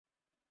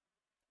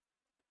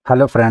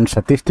Hello friends,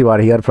 Satish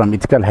Tiwary here from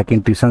Ethical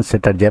Hacking Tuition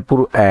Center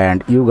Jaipur,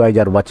 and you guys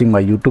are watching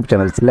my YouTube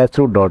channel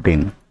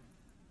 /root.in.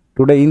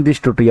 Today in this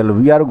tutorial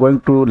we are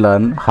going to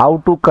learn how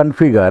to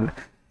configure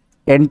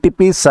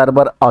NTP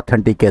server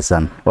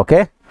authentication.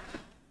 Okay,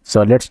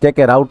 so let's take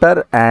a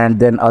router and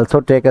then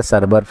also take a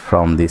server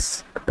from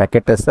this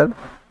packet tracer.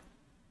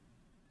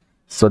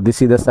 So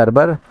this is the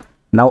server.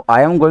 Now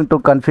I am going to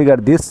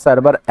configure this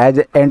server as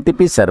a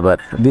NTP server.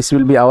 This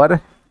will be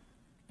our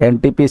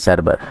NTP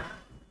server.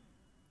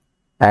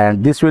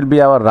 And this will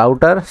be our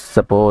router.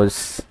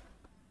 Suppose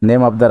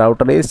name of the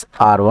router is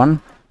R1.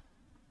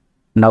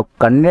 Now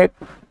connect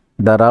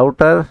the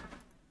router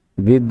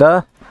with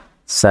the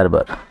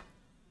server.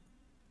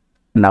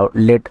 Now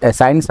let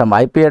assign some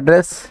IP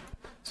address.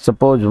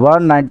 Suppose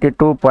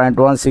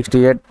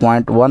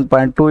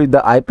 192.168.1.2 is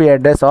the IP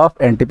address of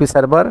NTP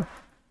server,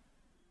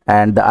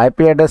 and the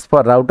IP address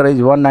for router is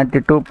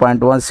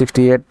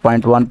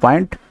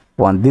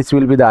 192.168.1.1. This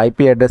will be the IP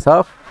address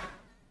of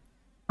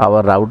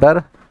our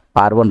router,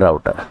 R1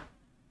 router.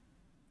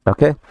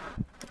 Okay,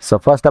 so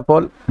first of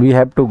all we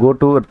have to go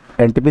to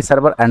NTP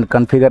server and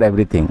configure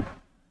everything.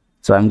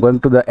 So I'm going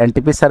to the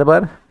NTP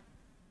server,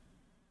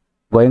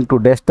 going to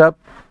desktop,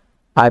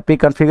 IP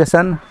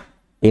configuration.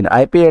 In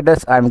IP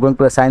address I'm going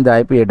to assign the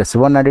IP address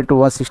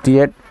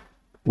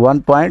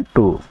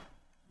 192.168.1.2,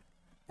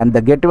 and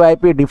the gateway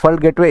IP,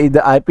 default gateway, is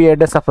the IP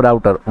address of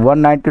router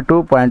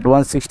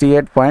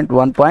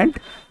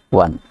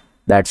 192.168.1.1.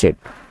 that's it.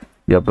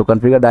 You have to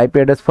configure the IP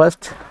address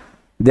first,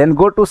 then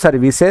go to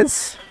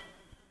services,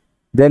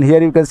 then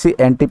here you can see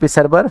NTP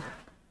server.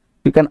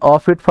 You can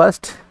off it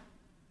first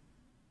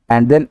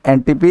and then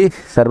NTP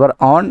server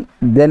on,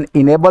 then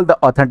enable the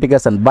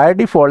authentication. By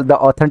default the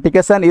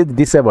authentication is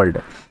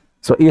disabled,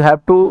 so you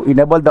have to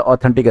enable the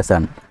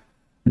authentication.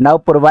 Now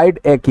provide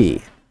a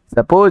key.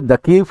 Suppose the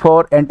key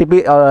for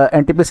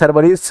NTP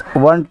server is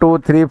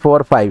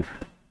 12345,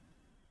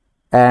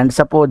 and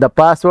suppose the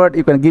password,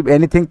 you can give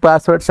anything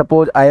password.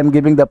 Suppose I am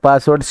giving the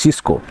password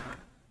Cisco.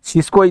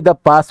 Cisco is the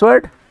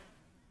password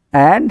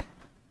and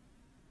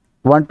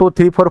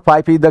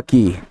 12345 is the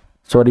key.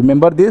 So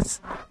remember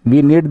this,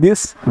 we need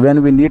this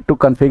when we need to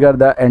configure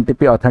the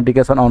NTP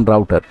authentication on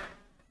router.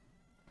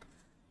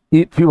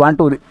 If you want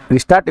to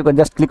restart, you can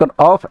just click on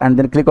off and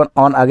then click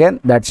on again.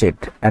 That's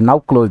it. And now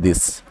close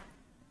this.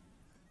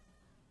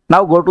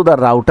 Now go to the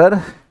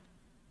router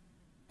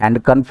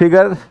and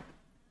configure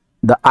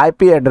the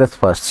IP address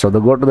first. So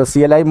go to the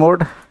CLI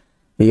mode.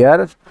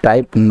 Here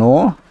type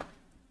no,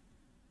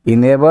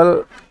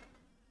 enable,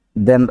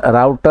 then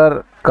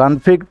router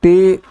config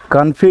t,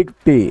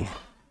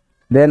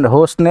 then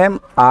hostname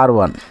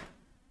R1.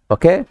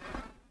 Okay,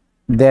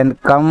 then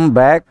come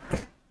back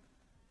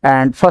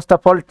and first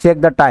of all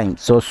check the time.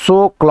 So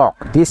show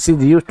clock, this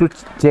is used to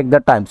check the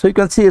time. So you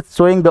can see it's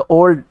showing the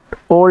old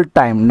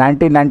time,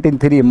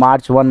 1993,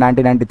 March 1,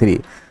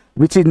 1993,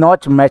 which is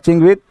not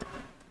matching with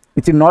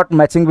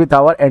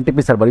our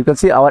NTP server. You can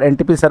see our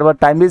NTP server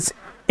time is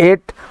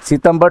 8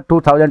 September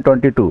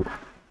 2022,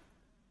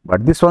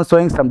 but this one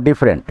showing some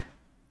different.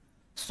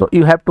 So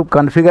you have to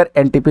configure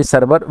NTP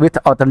server with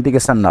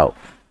authentication now.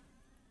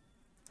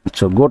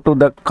 So go to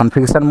the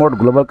configuration mode,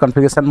 global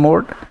configuration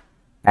mode,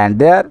 and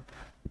there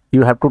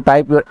you have to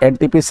type your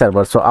NTP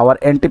server. So our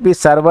NTP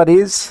server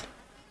is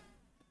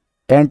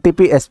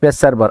NTP space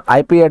server,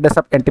 IP address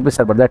of NTP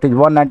server, that is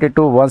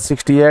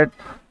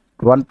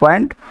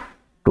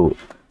 192.168.1.2.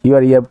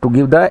 Here you have to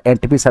give the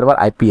NTP server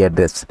IP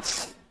address.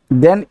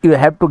 Then you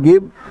have to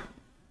give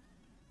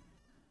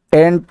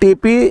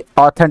NTP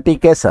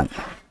authentication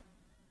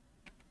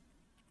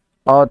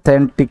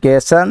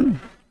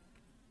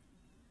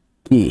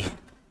key,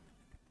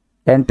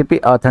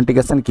 NTP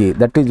authentication key,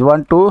 that is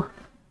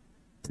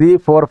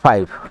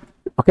 12345.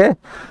 okay,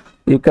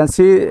 you can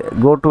see,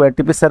 go to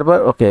NTP server.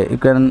 Okay, you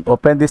can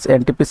open this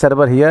NTP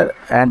server here,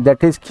 and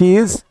that is key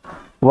is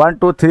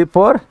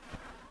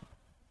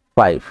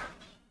 12345.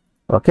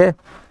 okay,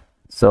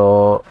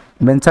 so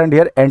mentioned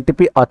here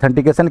NTP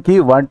authentication key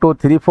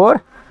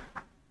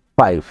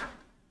 12345.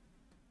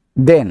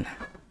 then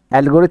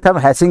algorithm,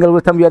 hashing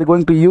algorithm we are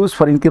going to use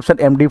for encryption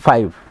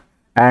MD5,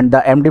 and the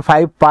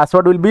MD5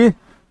 password will be,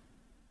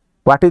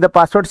 what is the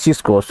password?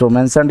 Cisco. So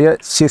mentioned here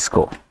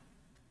Cisco,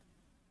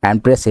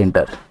 and press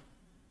enter.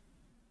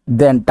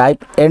 Then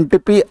type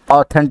NTP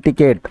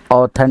authenticate,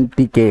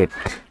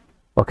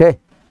 okay,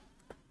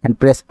 and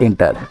press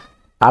enter.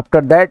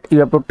 After that you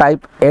have to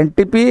type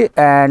NTP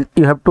and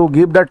you have to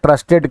give the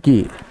trusted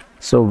key.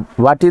 So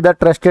what is the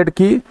trusted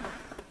key?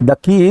 The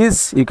key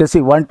is, you can see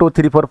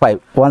 12345.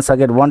 Once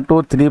again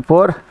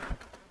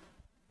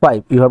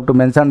 12345. You have to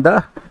mention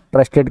the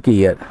trusted key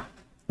here,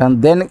 and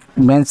then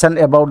mention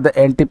about the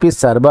NTP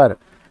server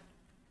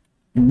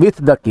with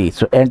the key.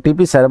 So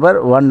NTP server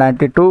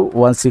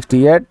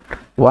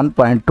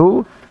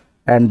 192.168.1.2,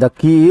 and the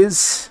key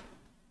is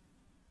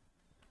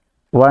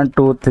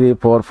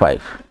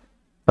 12345.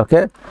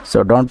 okay,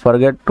 so don't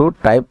forget to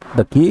type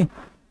the key,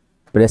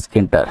 press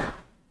enter.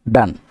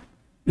 Done.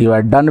 You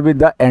are done with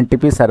the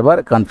NTP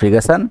server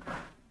configuration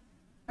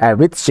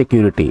with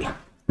security.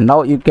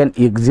 Now you can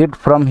exit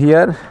from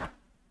here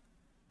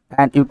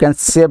and you can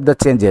save the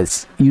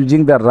changes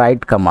using the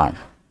write command.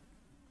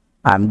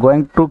 I'm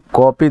going to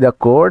copy the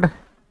code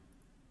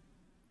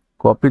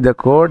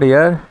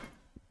here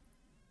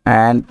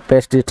and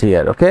paste it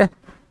here. Okay,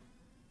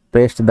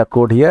 paste the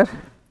code here.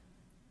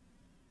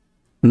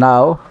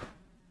 Now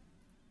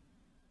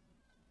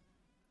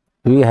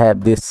we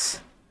have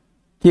this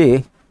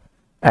key,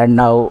 and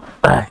now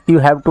you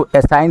have to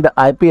assign the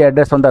IP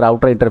address on the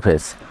router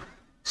interface.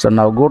 So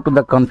now go to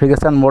the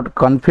configuration mode,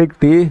 config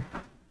T,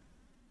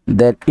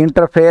 then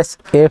interface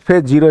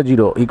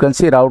FA00. You can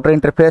see router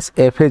interface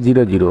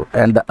FA00,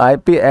 and the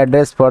IP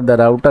address for the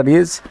router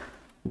is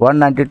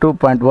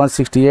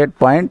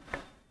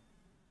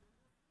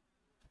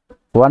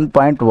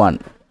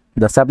 192.168.1.1.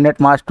 The subnet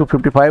mask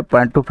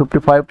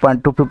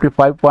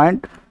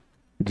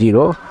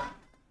 255.255.255.0,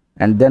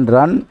 and then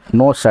run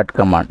no shut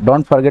command.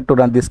 Don't forget to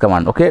run this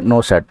command. Okay,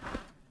 no shut.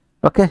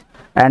 Okay,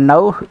 and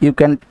now you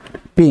can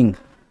ping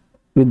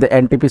with the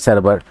NTP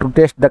server to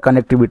test the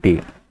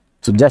connectivity.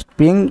 So just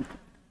ping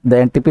the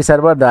NTP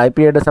server. The IP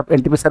address of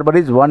NTP server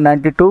is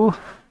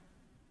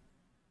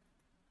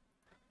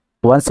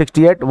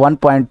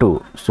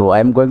 192.168.1.2. So I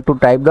am going to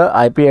type the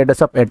IP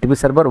address of NTP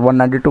server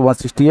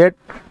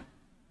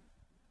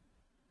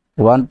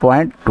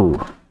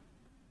 192.168.1.2.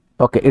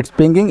 Okay, it's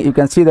pinging. You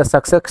can see the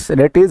success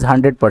rate is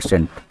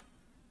 100%.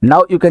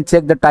 Now you can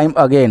check the time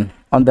again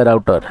on the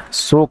router.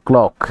 So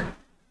clock.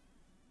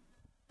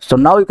 So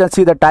now you can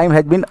see the time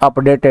has been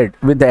updated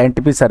with the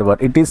NTP server.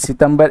 It is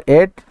September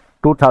 8,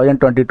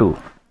 2022.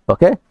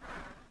 Okay,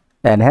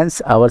 and hence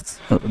our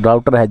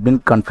router has been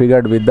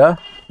configured with the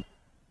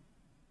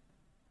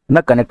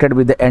connected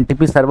with the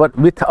NTP server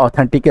with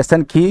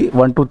authentication key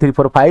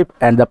 12345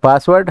 and the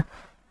password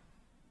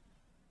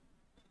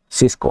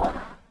Cisco.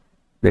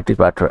 That is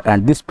password,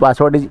 and this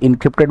password is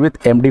encrypted with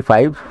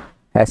MD5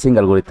 hashing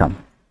algorithm.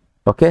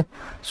 Okay,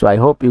 so I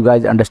hope you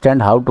guys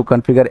understand how to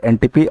configure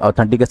NTP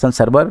authentication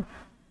server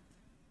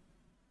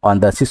on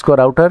the Cisco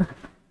router.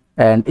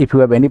 And if you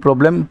have any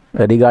problem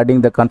regarding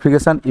the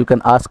configuration, you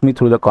can ask me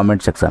through the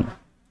comment section.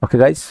 Okay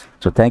guys,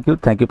 so thank you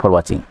for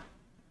watching.